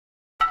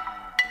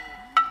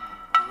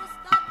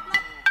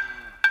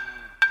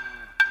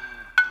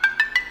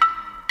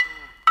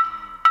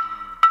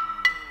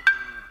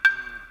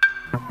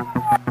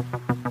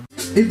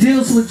it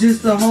deals with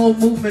just the whole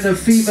movement of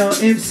female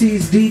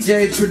MCs,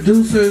 DJs,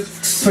 producers,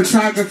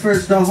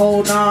 photographers, the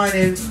whole nine.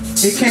 And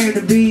it came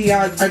to be,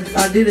 I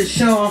did a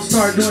show. I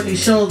started doing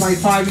these shows like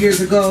 5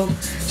 years ago.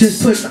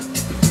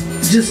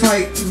 Just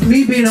like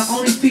me being the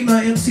only female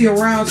MC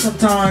around,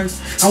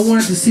 sometimes I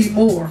wanted to see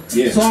more.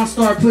 Yeah. So I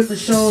started putting the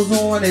shows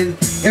on, and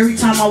every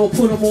time I would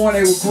put them on,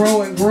 they would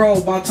grow and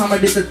grow. By the time I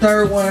did the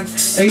third one,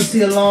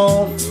 AC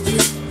Alone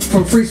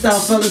from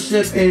Freestyle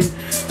Fellowship and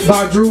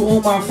by Drew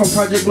Umar from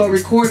Project Blow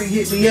Recording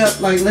hit me up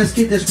like, let's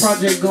get this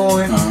project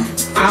going.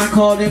 I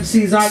called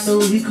MCs I knew,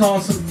 he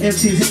called some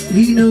MCs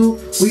he knew.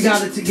 We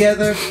got it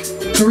together.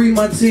 3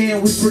 months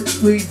in,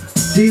 we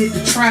did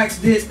the tracks,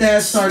 did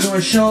that, started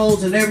doing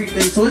shows and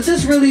everything. So it's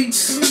just really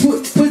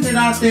putting it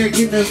out there,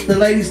 getting the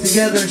ladies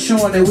together and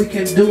showing that we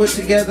can do it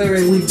together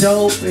and we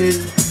dope and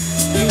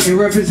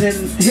represent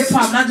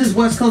hip-hop, not just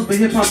West Coast, but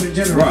hip-hop in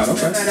general. Right,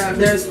 okay.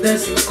 And,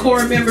 there's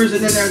core members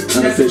and then there's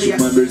unofficial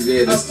members,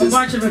 yeah, a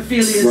bunch of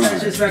affiliates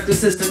that just wreck the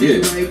system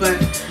anyway.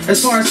 But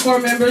as far as core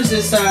members,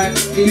 it's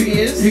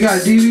Devious. You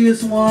got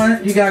Devious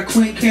One, you got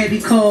Queen Candy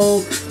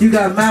Cole, you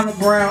got Mama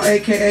Brown,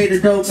 aka the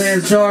Dope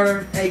Man's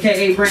daughter,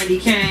 aka Brandy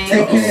Kane,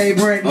 aka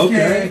Brandy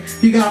Kane.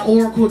 You got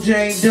Oracle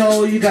Jane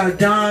Doe, you got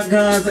Don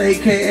Guns,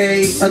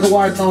 aka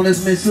otherwise known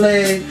as Miss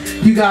Leg.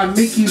 You got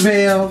Mickey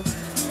Vale.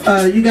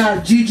 You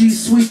got Gigi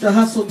Sweet, the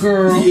Hustle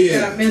Girl. Yeah. You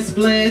got Miss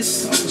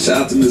Bliss.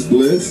 Shout out to Miss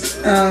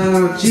Bliss.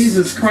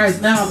 Jesus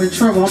Christ, now I'm in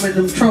trouble. I'm in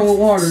them troubled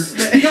waters.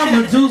 You got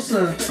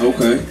Medusa.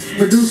 Okay.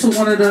 Medusa,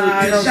 one of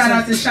the. Shout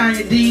out to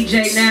Shania D,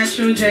 J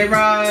Natural, J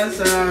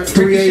Roz,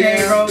 3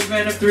 a.m. Rose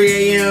Venom, 3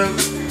 a.m.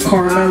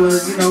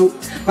 Carmella, you know,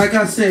 like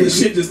I said. The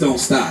shit just don't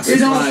stop. It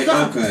don't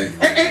stop. Okay.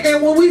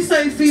 And when we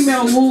say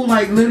female woo,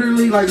 like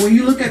literally, like when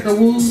you look at the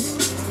woo,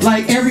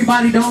 like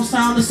everybody don't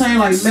sound the same.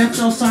 Like Meth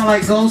don't sound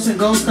like Ghost, and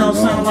Ghost don't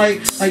sound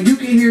like you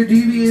can hear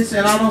Devious,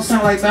 and I don't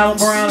sound like Malum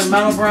Brown, and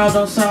Malum Brown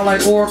don't sound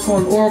like Oracle,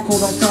 and Oracle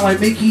don't sound like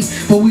Mickey.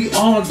 But we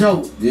all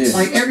dope. Yeah.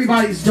 Like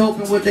everybody's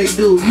dope in what they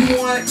do. You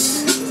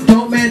want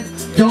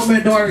Dope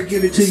Man daughter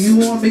give it to you.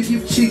 You want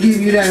Mickey, she give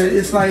you that.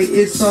 It's like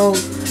it's so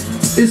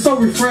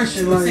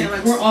refreshing.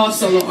 Like we're all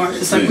solo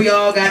artists. Like we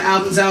all got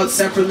albums out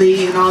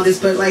separately and all this,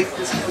 but like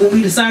when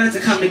we decided to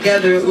come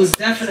together, it was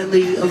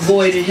definitely a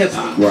void in hip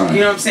hop. Right.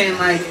 You know what I'm saying?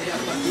 Like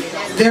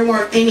there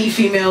weren't any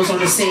females on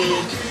the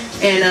scene,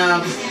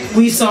 and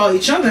we saw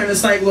each other, and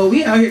it's like, well,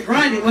 we out here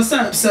grinding. What's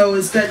up? So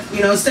instead of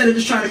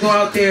just trying to go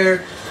out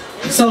there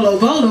solo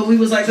bolo, we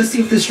was like, let's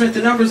see if the strength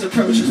of numbers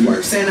approach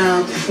works.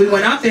 And we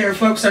went out there and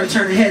folks started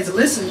turning heads and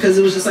listening because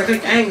it was just like a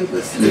gang of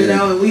us, you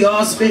know, and we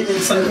all spitting, and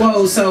it's like,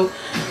 whoa. So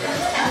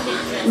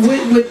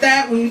with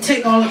that, when you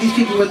take all of these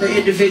people with their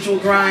individual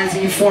grinds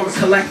and you form a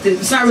collective,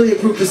 it's not really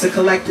a group, it's a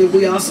collective.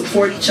 We all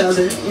support each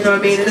other, you know what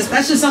I mean? And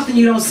that's just something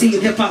you don't see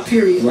in hip-hop,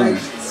 period. Like,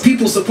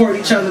 people support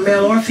each other,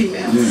 male or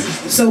female.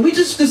 So we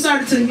just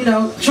decided to, you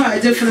know, try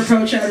a different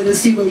approach at it and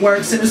see what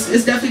works. And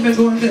it's definitely been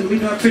going good. We're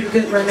doing pretty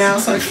good right now.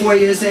 It's like 4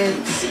 years in.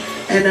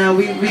 And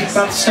we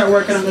about to start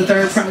working on the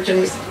third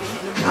project.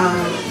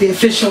 The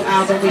official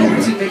album. We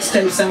have 2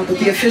 mixtapes out, but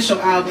the official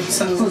album.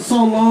 So for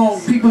so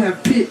long, people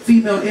have pit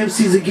female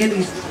MCs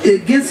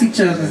against each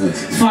other.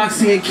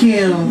 Foxy and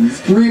Kim,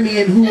 Remy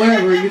and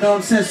whoever, you know what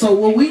I'm saying? So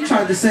what we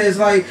tried to say is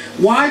like,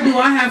 why do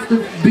I have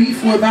to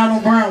beef with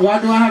Malum Brown? Why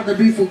do I have to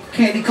beef with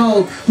Candy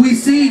Cole? We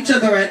see each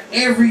other at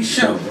every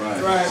show.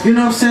 You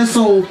know what I'm saying?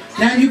 So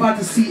now you about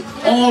to see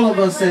all of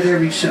us at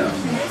every show.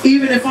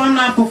 Even if I'm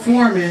not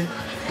performing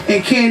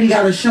and Candy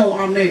got a show,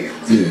 I'm there.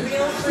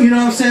 You know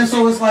what I'm saying?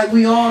 So it's like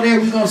we all there,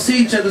 we gonna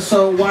see each other,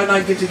 so why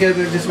not get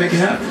together and just make it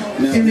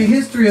happen? In the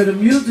history of the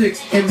music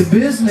and the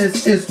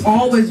business, it's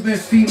always been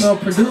female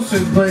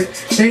producers, but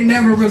they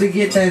never really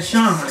get that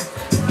shine.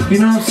 You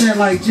know what I'm saying?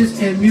 Like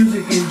just in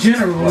music in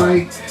general,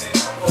 like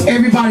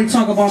everybody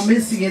talk about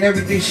Missy and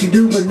everything she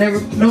do, but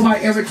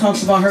nobody ever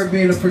talks about her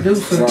being a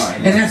producer,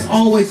 and that's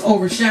always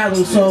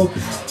overshadowed. So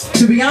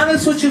to be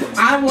honest with you,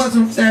 I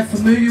wasn't that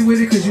familiar with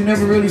it because you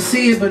never really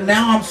see it, but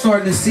now I'm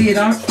starting to see it.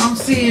 I'm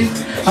seeing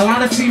a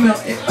lot of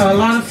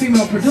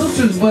female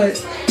producers,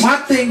 but my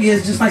thing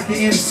is just like the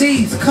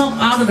MCs, come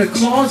out of the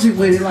closet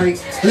with it.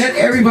 Like let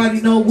everybody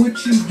know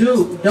what you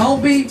do.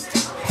 Don't be.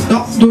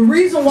 The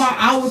reason why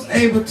I was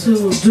able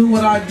to do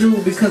what I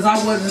do because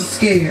I wasn't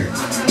scared.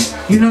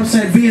 You know what I'm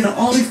saying? Being the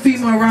only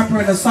female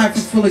rapper in a cypher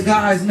full of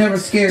guys never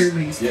scared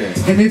me.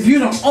 And if you're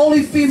the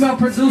only female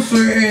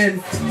producer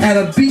at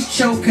a beat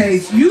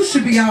showcase, you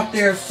should be out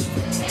there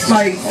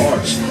like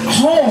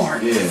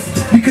hard.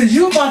 Because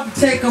you're about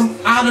to take them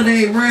out of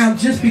their realm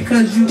just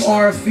because you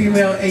are a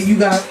female and you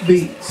got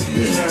beats.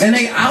 And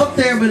they out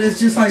there, but it's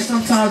just like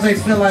sometimes they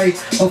feel like,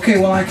 okay,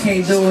 well I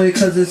can't do it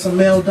because it's a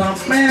male dom.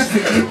 Man,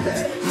 forget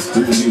that.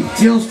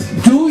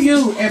 Do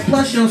you, and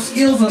plus your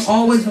skills are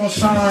always gonna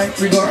shine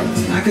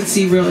regardless. I can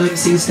see real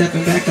MCs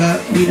stepping back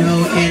up, you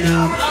know,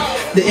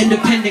 and the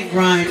independent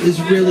grind is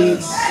really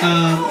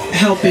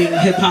helping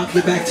hip hop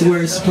get back to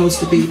where it's supposed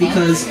to be,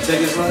 because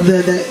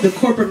the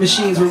corporate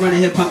machines were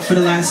running hip hop for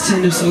the last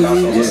 10 or so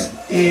years,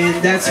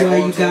 and that's why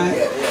you got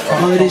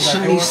all of this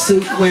shiny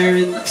suit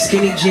wearing,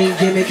 skinny jean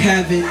gimmick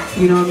having,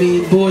 you know what I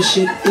mean,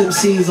 bullshit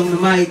MCs on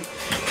the mic,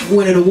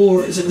 winning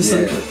awards, and it's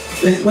like,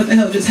 what the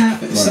hell just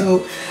happened? Right.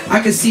 So I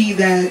can see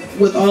that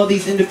with all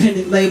these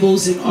independent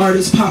labels and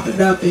artists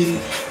popping up and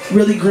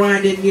really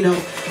grinding, you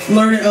know,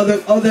 learning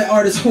other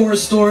artists' horror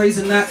stories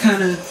and not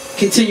kind of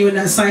continuing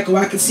that cycle.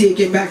 I can see it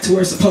get back to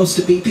where it's supposed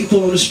to be.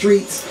 People on the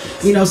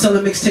streets, you know,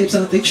 selling mixtapes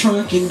out their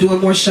trunk and doing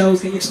more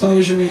shows, getting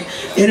exposure, and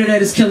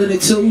internet is killing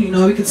it too. You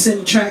know, we can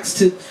send tracks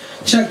to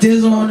Chuck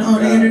Dizzle on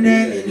the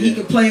internet, and he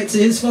can play it to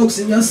his folks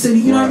in your city.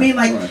 You know what I mean?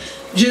 Like,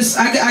 just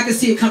I can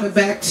see it coming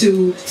back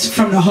to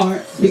from the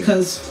heart,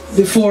 because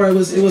before it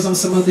was on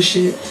some other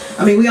shit.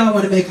 I mean, we all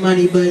want to make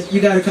money, but you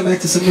got to come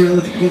back to some real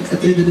at the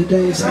end of the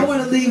day. So I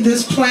want to leave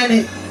this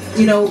planet,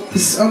 you know,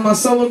 on my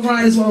solo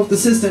grind as well with the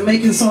system,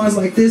 making songs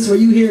like this where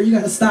you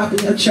got to stop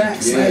in your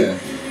tracks. Like,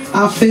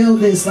 I feel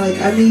this.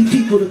 Like, I need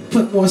people to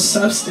put more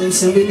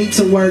substance, and we need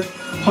to work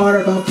harder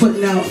about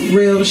putting out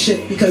real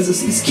shit, because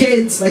it's these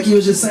kids, like you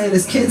was just saying,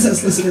 there's kids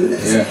that's listening to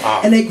this,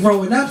 and they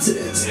growing up to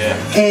this,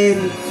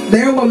 and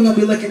they're what we're gonna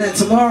be looking at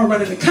tomorrow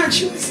running the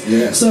countries.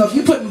 So if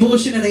you putting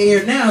bullshit in the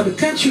air now, the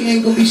country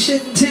ain't gonna be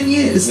shit in 10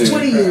 years,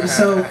 20 years.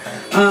 So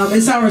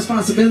it's our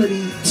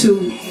responsibility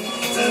to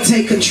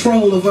take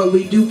control of what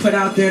we do put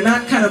out there,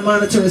 not kind of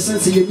monitor a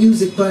sense of your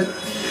music, but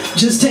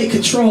just take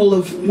control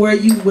of where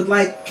you would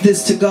like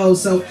this to go.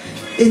 So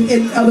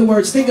in other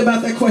words, think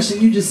about that question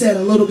you just said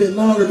a little bit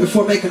longer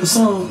before making a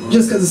song,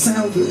 just because it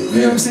sounds good.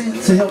 You know what I'm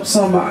saying? To help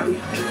somebody.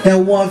 That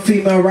one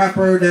female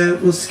rapper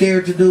that was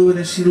scared to do it,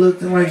 and she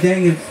looked and like,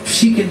 dang, if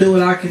she can do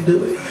it, I can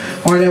do it.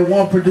 Or that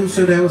one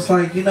producer that was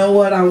like, you know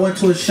what, I went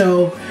to a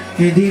show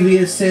and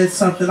Devious said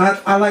something.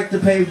 I like to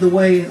pave the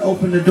way and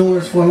open the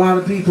doors for a lot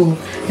of people.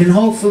 And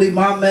hopefully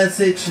my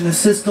message and the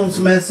System's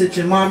message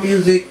and my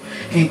music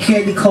and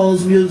Candy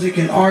Cole's music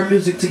and our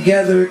music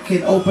together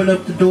can open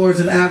up the doors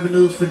and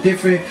avenues for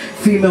different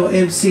female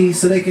MCs,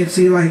 so they can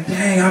see like,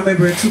 dang, I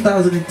remember in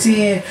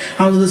 2010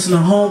 I was listening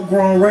to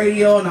homegrown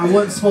radio and I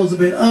wasn't supposed to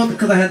have been up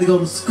because I had to go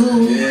to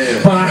school,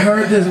 but I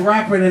heard this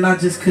rapper and I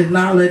just could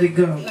not let it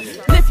go.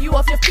 Lift you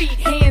off your feet,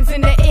 hands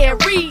in the air,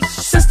 reach.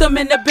 System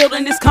in the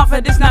building, this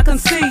confidence not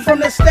conceived. From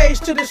the stage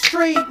to the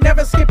street,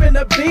 never skipping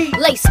a beat.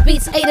 Lace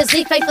beats A to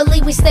Z,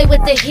 faithfully we stay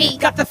with the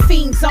heat. Got the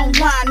fiends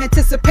online,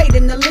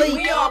 anticipating the lead.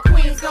 We all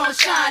queens gon'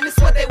 shine, this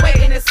what they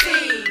waiting to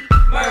see.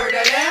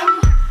 Murder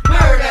them,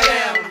 murder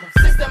them.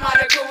 System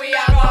out of crew, we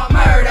out all